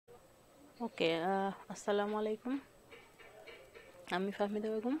ওকে, আসসালামু আলাইকুম। আমি Fahmida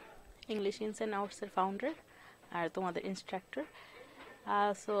Begum, English ins and আউটসের founder আর তোমাদের ইনস্ট্রাক্টর।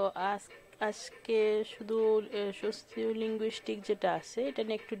 সো আজকে শুধু সোশিওলিঙ্গুইস্টিক যেটা আছে এটা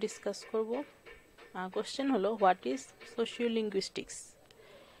নিয়ে একটু ডিসকাস করব। কোশ্চেন হলো, হোয়াট ইজ সোশিওলিঙ্গুইস্টিক্স?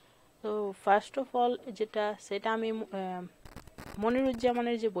 তো ফার্স্ট অফ অল যেটা সেটা আমি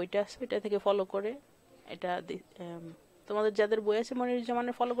মনিরুজ্জামানের যে বইটা আছে এটা থেকে ফলো করে, এটা তোমাদের যাদের বই আছে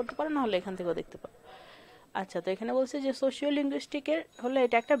মনিরুজ্জামানের ফলো করতে পারো, না হলে এখান থেকেও দেখতে পারো। আচ্ছা, তো এখানে বলছে যে সোশিওলিঙ্গুইস্টিকের হলো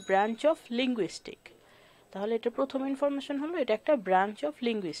এটা একটা ব্রাঞ্চ অফ লিঙ্গুইস্টিক। তাহলে এটা প্রথম ইনফরমেশন হলো এটা একটা ব্রাঞ্চ অফ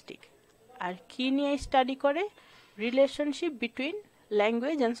লিঙ্গুইস্টিক। আর কি নিয়ে স্টাডি করে? Relationship between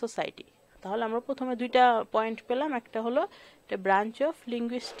language and society. তাহলে আমরা প্রথমে দুইটা পয়েন্ট পেলাম, একটা হলো এটা ব্রাঞ্চ অফ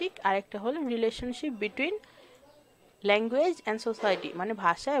লিঙ্গুইস্টিক আর একটা হলো relationship between language and society, মানে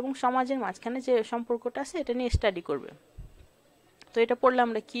ভাষা এবং সমাজের মাঝখানে যে সম্পর্কটা আছে এটা নিয়ে স্টাডি করবে। তো এটা পড়লে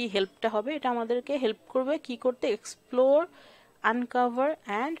আমরা কি হেল্পটা হবে, এটা আমাদেরকে হেল্প করবে কি করতে? Explore, uncover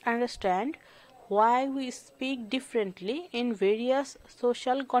and understand why we speak differently in various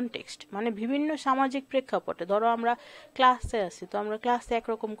social context, মানে বিভিন্ন সামাজিক প্রেক্ষাপটে। ধরো আমরা ক্লাসে আছি, তো আমরা ক্লাসে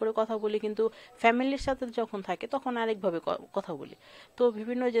একরকম করে কথা বলি, কিন্তু ফ্যামিলির সাথে যখন থাকে তখন আরেকভাবে কথা বলি। তো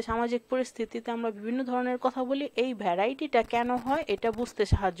বিভিন্ন যে সামাজিক পরিস্থিতিতে আমরা বিভিন্ন ধরনের কথা বলি, এই ভ্যারাইটিটা কেন হয় এটা বুঝতে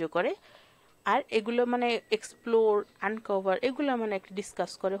সাহায্য করে। আর এগুলো মানে এক্সপ্লোর, আনকভার, এগুলো মানে একটা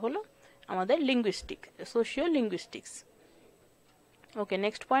ডিসকাস করে হলো আমাদের লিঙ্গুইস্টিক, সোশিও লিঙ্গুইস্টিক্স। ওকে,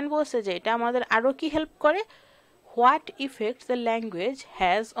 নেক্সট পয়েন্ট বলছে যে এটা আমাদের আরও কি হেল্প করে? What effects the language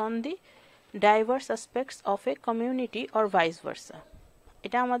has on the diverse aspects of a community or vice versa.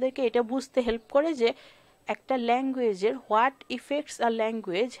 এটা আমাদেরকে এটা বুঝতে হেল্প করে যে একটা ল্যাঙ্গুয়েজের what effects a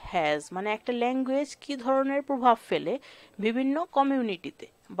language has, মানে একটা ল্যাঙ্গুয়েজ কি ধরনের প্রভাব ফেলে বিভিন্ন কমিউনিটিতে,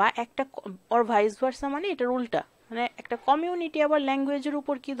 বা একটা অর ভাইস ভার্সা মানে এটার উল্টা, মানে একটা কমিউনিটি আবার ল্যাঙ্গুয়েজের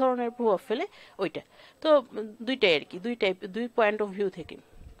উপর কি ধরনের প্রভাব ফেলে ওইটা। তো দুইটাই আর কি, দুই পয়েন্ট অফ ভিউ থেকে।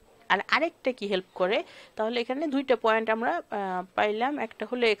 আর আরেকটা কি হেল্প করে? তাহলে এখানে দুইটা পয়েন্ট আমরা পাইলাম, একটা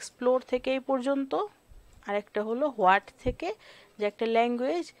হলো এক্সপ্লোর থেকে এই পর্যন্ত, আর একটা হলো হোয়াট থেকে, যে একটা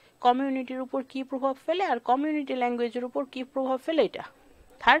ল্যাঙ্গুয়েজ কমিউনিটির উপর কি প্রভাব ফেলে আর কমিউনিটি ল্যাঙ্গুয়েজের উপর কি প্রভাব ফেলে এটা।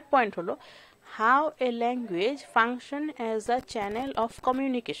 থার্ড পয়েন্ট হলো how A language function as a channel of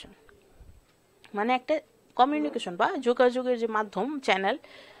communication, মানে একটা কমিউনিকেশন বা যোগাযোগের যে মাধ্যম, চ্যানেল,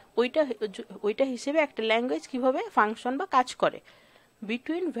 ওইটা হিসেবে একটা ল্যাঙ্গুয়েজ কিভাবে ফাংশন বা কাজ করে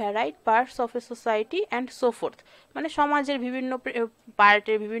between ভ্যারাইড parts of a society and so fourth, মানে সমাজের বিভিন্ন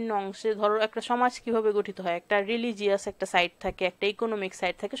পার্টের বিভিন্ন অংশে। ধরো একটা সমাজ কিভাবে গঠিত হয়, একটা রিলিজিয়াস একটা সাইড থাকে, একটা ইকোনমিক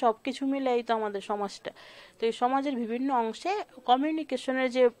সাইড থাকে, সব কিছু মিলেই তো আমাদের সমাজটা। তো এই সমাজের বিভিন্ন অংশে কমিউনিকেশনের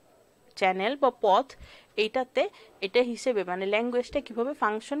যে চ্যানেল বা পথ, এইটাতে এটা হিসেবে মানে ল্যাঙ্গুয়েজটা কিভাবে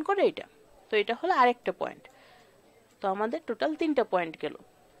ফাংশন করে এটা। তো এটা হলো আরেকটা পয়েন্ট। তো আমাদের টোটাল 3টা পয়েন্ট গেল।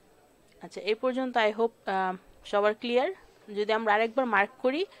 আচ্ছা, এই পর্যন্ত আই হোপ সবার ক্লিয়ার। যদি আমরা আরেকবার মার্ক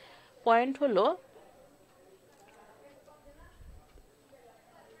করি, পয়েন্ট হলো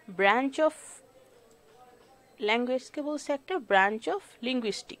ব্রাঞ্চ অফ ল্যাঙ্গুয়েজকে বলছে একটা ব্রাঞ্চ অফ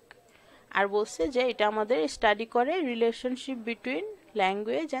লিঙ্গুইস্টিক, আর বলছে যে এটা আমাদের স্টাডি করে relationship between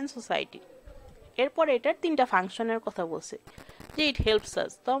language and society. এরপর এটার 3টা ফাংশনের কথা বলছে, যে ইট হেল্পস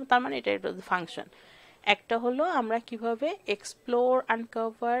আস। তো তার মানে এটা ফাংশন। একটা হলো আমরা কিভাবে এক্সপ্লোর,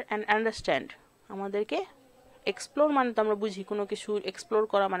 আনকভার অ্যান্ড আন্ডারস্ট্যান্ড, আমাদেরকে এক্সপ্লোর মানে তো আমরা বুঝি কোনো কিছু এক্সপ্লোর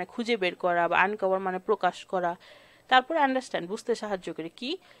করা মানে খুঁজে বের করা, বা আনকভার মানে প্রকাশ করা, তারপরে আন্ডারস্ট্যান্ড বুঝতে সাহায্য করে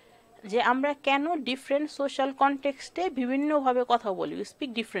কি, যে আমরা কেন ডিফারেন্ট সোশ্যাল কনটেক্সটে বিভিন্নভাবে কথা বলি,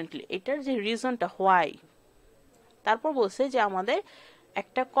 স্পিক ডিফারেন্টলি, এটার যে রিজনটা হোয়াই। তারপর বলছে যে আমাদের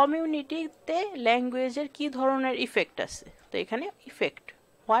একটা কমিউনিটিতে ল্যাঙ্গুয়েজের কি ধরনের ইফেক্ট আছে। তো এখানে ইফেক্ট,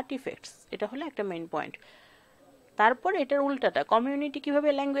 হোয়াট ইফেক্টস, এটা হলো একটা মেইন পয়েন্ট। তারপর এটার উল্টাটা, কমিউনিটি কিভাবে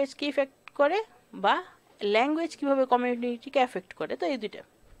ল্যাঙ্গুয়েজকে ইফেক্ট করে, বা ল্যাঙ্গুয়েজ কিভাবে কমিউনিটিকে এফেক্ট করে। তো এই দুইটা।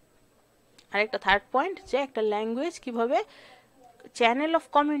 আরেকটা থার্ড পয়েন্ট, যে একটা ল্যাঙ্গুয়েজ কিভাবে চ্যানেল অফ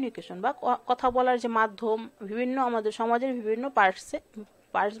কমিউনিকেশন বা কথা বলার যে মাধ্যম, বিভিন্ন আমাদের সমাজের বিভিন্ন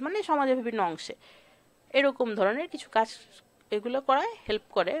পার্টস মানে সমাজের বিভিন্ন অংশে এরকম ধরনের কিছু কাজ, এগুলো করায় হেল্প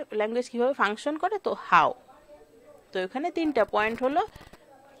করে। ল্যাঙ্গুয়েজ কিভাবে ফাংশন করে, তো হাউ। তো এখানে 3টা পয়েন্ট হলো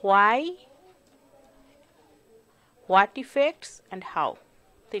why, what effects and how,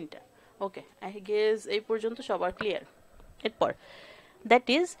 3টা। ওকে, আই গেস এই পর্যন্ত সবার ক্লিয়ার। এরপর that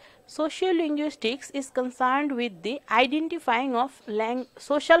is, sociolinguistics is concerned with the identifying of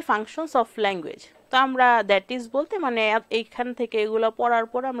social functions of language. তো আমরা দ্যাট ইজ বলতে মানে এইখান থেকে এগুলো পড়ার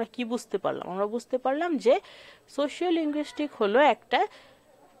পর আমরা কি বুঝতে পারলাম? আমরা বুঝতে পারলাম যে সোশিওলিঙ্গুইস্টিক হলো একটা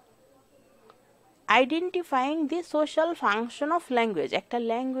identifying the social function of language, একটা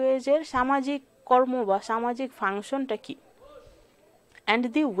ল্যাঙ্গুয়েজের সামাজিক কর্ম বা সামাজিক ফাংশনটা কি, and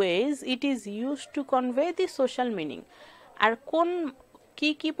the ways it is used to convey the social meaning. আর কোন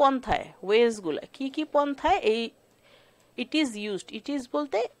কি পন্থায়, ওয়েজ গুলা কি পন্থায় এই it is used, it is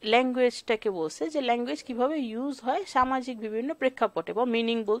বলতে ল্যাঙ্গুয়েজটাকে বলছে যে ল্যাঙ্গুয়েজ কিভাবে ইউজ হয় সামাজিক বিভিন্ন প্রেক্ষাপটে, বা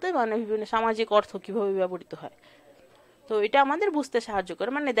মিনিং বলতে মানে বিভিন্ন সামাজিক অর্থ কিভাবে ব্যবহৃত হয়। তো এটা আমাদের বুঝতে সাহায্য করে,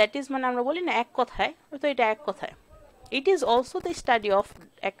 মানে দ্যাট ইজ মানে আমরা বলি না এক কথায়, তো এটা এক কথায়। It is also the study of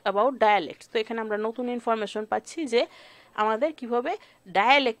about ডায়ালেক্টস। তো এখানে আমরা নতুন ইনফরমেশন পাচ্ছি যে আমাদের কিভাবে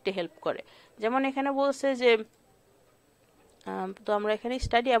ডায়ালেক্টে হেল্প করে। যেমন এখানে বলছে যে তো আমরা এখানে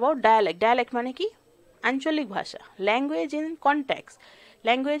স্টাডি অ্যাবাউট ডায়ালেক্ট। ডায়ালেক্ট মানে কি? আঞ্চলিক ভাষা। Language in contacts,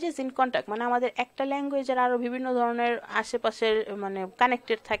 languages in contact মানে আমাদের একটা ল্যাঙ্গুয়েজের আরও বিভিন্ন ধরনের আশেপাশের মানে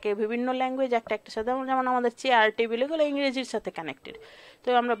কানেক্টেড থাকে, বিভিন্ন ল্যাঙ্গুয়েজ একটার সাথে, যেমন আমাদের চেয়ার টেবিল এগুলো ইংরেজির সাথে কানেক্টেড। তো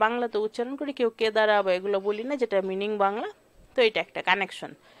আমরা বাংলাতে উচ্চারণ করি কেউ কেদারা বা এগুলো বলি না, যেটা মিনিং বাংলা, তো এটা একটা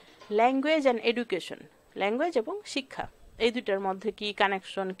connection. Language and education, language এবং শিক্ষা, এই দুটার মধ্যে কি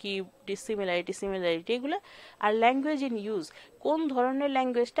কানেকশন, কি সিমিলারিটি এগুলো। আর ল্যাঙ্গুয়েজ ইন ইউজ, কোন ধরনের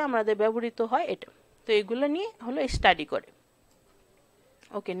ল্যাঙ্গুয়েজটা আমাদের ব্যবহৃত হয় এটা, তো এগুলো নিয়ে হলো স্টাডি করে।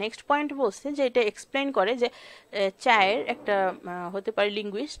 ওকে, নেক্সট পয়েন্ট বলছে যে এটা এক্সপ্লেন করে যে চায়ের একটা হতে পারে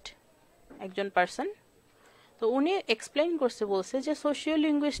লিঙ্গুইস্ট একজন পার্সন, তো উনি এক্সপ্লেন করছে, বলছে যে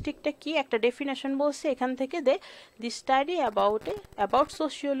সোশিওলিঙ্গুইস্টিকটা কি, একটা ডেফিনেশন বলছে এখান থেকে, দি study about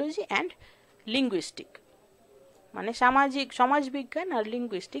sociology and linguistic, মানে সমাজবিজ্ঞান আর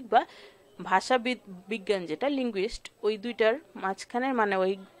লিঙ্গুইস্টিক বা ভাষা বিজ্ঞান যেটা লিঙ্গুইস্ট, ওই দুইটার মাঝখানে মানে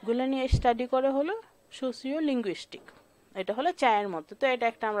ওইগুলো নিয়ে স্টাডি করে হলো সোশিওলিঙ্গুইস্টিক। এটা হলো চায়ের মতো, তো এটা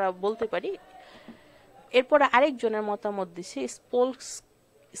একটা আমরা বলতে পারি। এরপরে আরেকজনের মতামত দিচ্ছে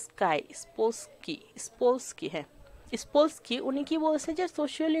স্পোলস্কি, উনি কি বলছে যে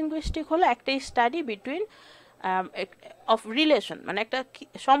সোশিওলিঙ্গুইস্টিক হলো একটা স্টাডি বিটুইন অফ রিলেশন, মানে একটা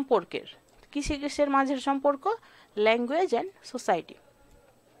সম্পর্কের, কিসের মাঝের সম্পর্ক, ল্যাঙ্গুয়েজ অ্যান্ড সোসাইটি।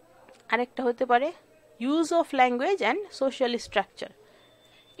 আরেকটা হতে পারে use of language and social structure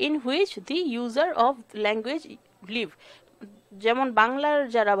in which the user of language leave. যেমন বাংলার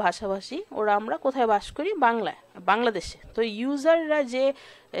যারা ভাষাভাষী, ওরা আমরা কোথায় বাস করি? বাংলাদেশে। তো ইউজাররা যে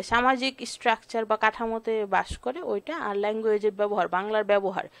সামাজিক স্ট্রাকচার বা কাঠামোতে বাস করে ওইটা, আর ল্যাঙ্গুয়েজের ব্যবহার, বাংলার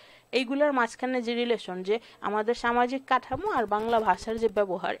ব্যবহার, এইগুলোর মাঝখানে যে রিলেশন, যে আমাদের সামাজিক কাঠামো আর বাংলা ভাষার যে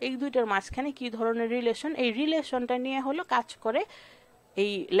ব্যবহার, এই দুইটার মাঝখানে কি ধরনের রিলেশন, এই রিলেশনটা নিয়ে হলো কাজ করে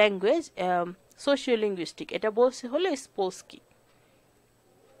এই ল্যাঙ্গুয়েজ সোশিওলিঙ্গুইস্টিক। এটা বলছে হলো স্পোলস্কি।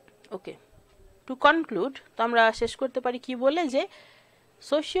 ওকে, টু কনক্লুড, তো আমরা শেষ করতে পারি কি বলে, যে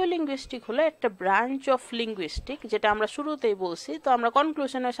সোশিওলিঙ্গুইস্টিক হলো একটা ব্রাঞ্চ অফ লিঙ্গুইস্টিক, যেটা আমরা শুরুতেই বলছি। তো আমরা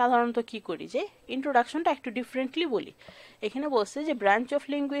কনক্লুশনে সাধারণত কি করি, যে ইন্ট্রোডাকশনটা একটু ডিফারেন্টলি বলি। এখানে বলছে যে ব্রাঞ্চ অফ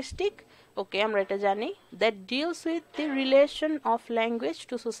লিঙ্গুইস্টিক, ওকে আমরা এটা জানি, that deals with the relation of language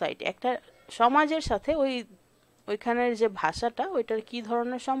to society, একটা সমাজের সাথে ওইখানের যে ভাষাটা, ওইটার কি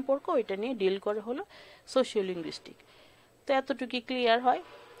ধরনের সম্পর্ক, ওইটা নিয়ে ডিল করে হলো সোশিওলিঙ্গুইস্টিক। তো এতটুকু ক্লিয়ার হয়।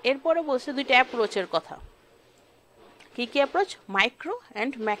 এরপরে বলছে দুইটা অ্যাপ্রোচের কথা। কি অ্যাপ্রোচ? Micro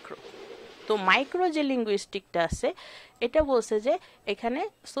and macro. তো মাইক্রো যে লিঙ্গুইস্টিকটা আছে, এটা বলছে যে এখানে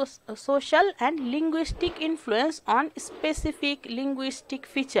social and linguistic influence on specific linguistic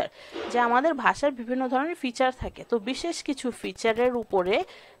feature, যে আমাদের ভাষার বিভিন্ন ধরনের ফিচার থাকে, তো বিশেষ কিছু ফিচারের উপরে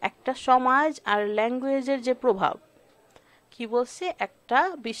একটা সমাজ আর ল্যাঙ্গুয়েজের যে প্রভাব, কি বলছে, একটা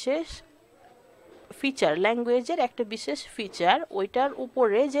বিশেষ ফিচার, ল্যাঙ্গুয়েজের একটা বিশেষ ফিচার, ওইটার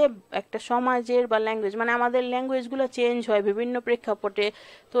উপরে যে একটা সমাজের বা ল্যাঙ্গুয়েজ, মানে আমাদের ল্যাঙ্গুয়েজগুলো চেঞ্জ হয় বিভিন্ন প্রেক্ষাপটে,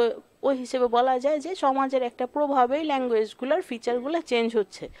 তো ওই হিসেবে বলা যায় যে সমাজের একটা প্রভাবেই ল্যাঙ্গুয়েজগুলোর ফিচারগুলো চেঞ্জ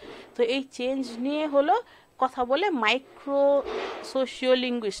হচ্ছে। তো এই চেঞ্জ নিয়ে হলো কথা বলে micro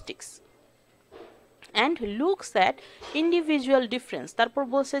সোশিওলিঙ্গুইস্টিক্স and looks at individual difference. তারপর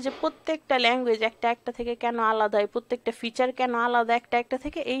বলছে যে প্রত্যেকটা ল্যাঙ্গুয়েজ একটা থেকে কেন আলাদা, প্রত্যেকটা ফিচার কেন আলাদা একটা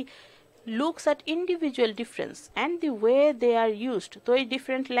থেকে, এই looks at individual difference and the way they are used। তো এই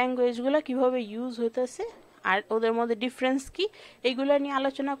ডিফারেন্ট ল্যাঙ্গুয়েজগুলো কিভাবে ইউজ হইতেছে আর ওদের মধ্যে ডিফারেন্স কি, এইগুলো নিয়ে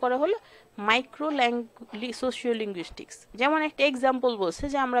আলোচনা করা হলো মাইক্রো সোশিওলিঙ্গুইস্টিক্স। যেমন একটা এক্সাম্পল বলছে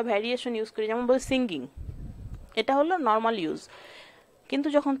যে আমরা ভ্যারিয়েশন ইউজ করি, যেমন বল সিঙ্গিং, এটা হলো নর্মাল ইউজ, কিন্তু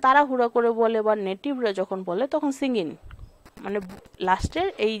যখন তাড়াহুড়া করে বলে বা নেটিভরা যখন বলে তখন সিঙ্গিং মানে লাস্টের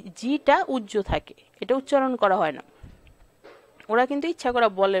এই জিটা উজ্জ থাকে, এটা উচ্চারণ করা হয় না। ওরা কিন্তু ইচ্ছা করে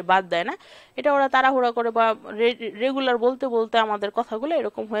বলে, বাদ দেয় না, এটা ওরা তাড়াহুড়া করে বা রেগুলার বলতে বলতে আমাদের কথাগুলো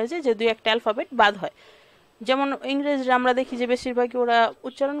এরকম হয়ে যায় যে দুই একটা অ্যালফাবেট বাদ হয়। যেমন ইংরেজিরা আমরা দেখি যে বেশিরভাগই ওরা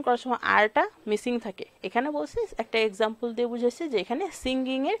উচ্চারণ করার সময় আরটা মিসিং থাকে। এখানে বলছে একটা এক্সাম্পল দিয়ে বুঝেছে যে এখানে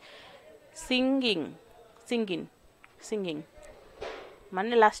সিঙ্গিং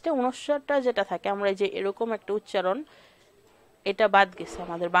মানে লাস্টে অনুস্বারটা যেটা থাকে, আমরা যে এরকম একটা উচ্চারণ, এটা বাদ গেছে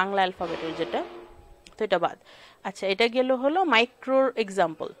আমাদের বাংলা অ্যালফাবেটের যেটা, তো তো এটা বাদ। আচ্ছা, এটা গেল হলো মাইক্রোর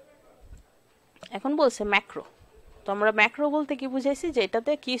এক্সাম্পল। এখন বলছে ম্যাক্রো। তো আমরা ম্যাক্রো বলতে কি বুঝাইছি, যে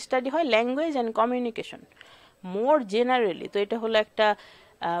এটাতে কি স্টাডি হয়, language and communication more generally. তো এটা হলো একটা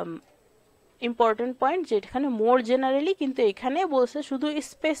ইম্পর্টেন্ট পয়েন্ট, যে এখানে মোর জেনারেলি, কিন্তু এখানে বলছে শুধু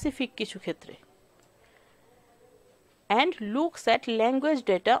স্পেসিফিক কিছু ক্ষেত্রে। And looks at language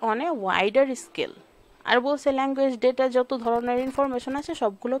data on a wider scale. আর বলছে ল্যাঙ্গুয়েজ ডেটা যত ধরনের ইনফরমেশন আছে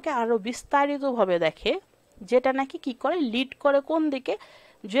সবগুলোকে আরও বিস্তারিতভাবে দেখে, যেটা নাকি কি করে, লিড করে কোন দিকে,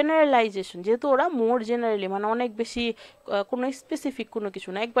 জেনারেলাইজেশন। যেহেতু ওরা মোর জেনারেলি মানে অনেক বেশি কোনো স্পেসিফিক কোনো কিছু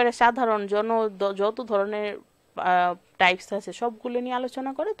না, একবারে সাধারণ যত ধরনের টাইপস আছে সবগুলো নিয়ে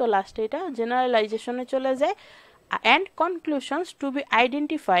আলোচনা করে, তো লাস্টে এটা জেনারেলাইজেশনে চলে যায়। And conclusions to be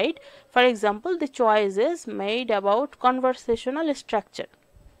identified, for example the choices made about conversational structure,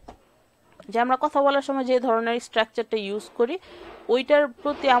 যে আমরা কথা বলার সময় যে ধরনের স্ট্রাকচারটা ইউজ করি ওইটার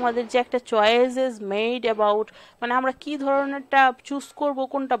প্রতি আমাদের যে একটা চয়েসেস মেড অ্যাবাউট, মানে আমরা কি ধরনেরটা চুজ করব,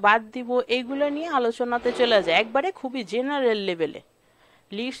 কোনটা বাদ দিব, এইগুলো নিয়ে আলোচনাতে চলে যায় একবারে খুবই জেনারেল লেভেলে।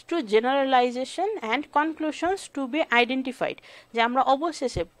 Leads to generalisation and conclusions two B identified, যে আমরা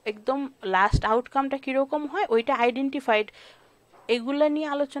অবশেষে একদম লাস্ট আউটকামটা কীরকম হয় ওইটা আইডেন্টিফাইড, এগুলো নিয়ে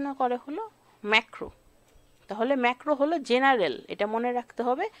আলোচনা করে হলো ম্যাক্রো। তাহলে ম্যাক্রো হলো জেনারেল, এটা মনে রাখতে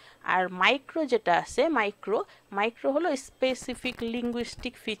হবে। আর মাইক্রো যেটা আছে, মাইক্রো হলো স্পেসিফিক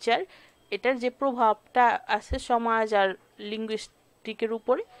লিঙ্গুইস্টিক ফিচার, এটার যে প্রভাবটা আছে সমাজ আর লিঙ্গুইস্টিকের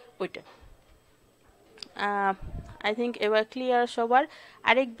উপরে ওইটা। আই থিঙ্ক এবার ক্লিয়ার সবার।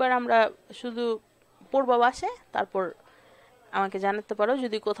 আরেকবার আমরা শুধু পড়বা বাসে, তারপর আমাকে জানাতে পারো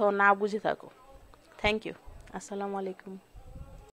যদি কোথাও না বুঝে থাকো। Thank you. আসসালামু আলাইকুম।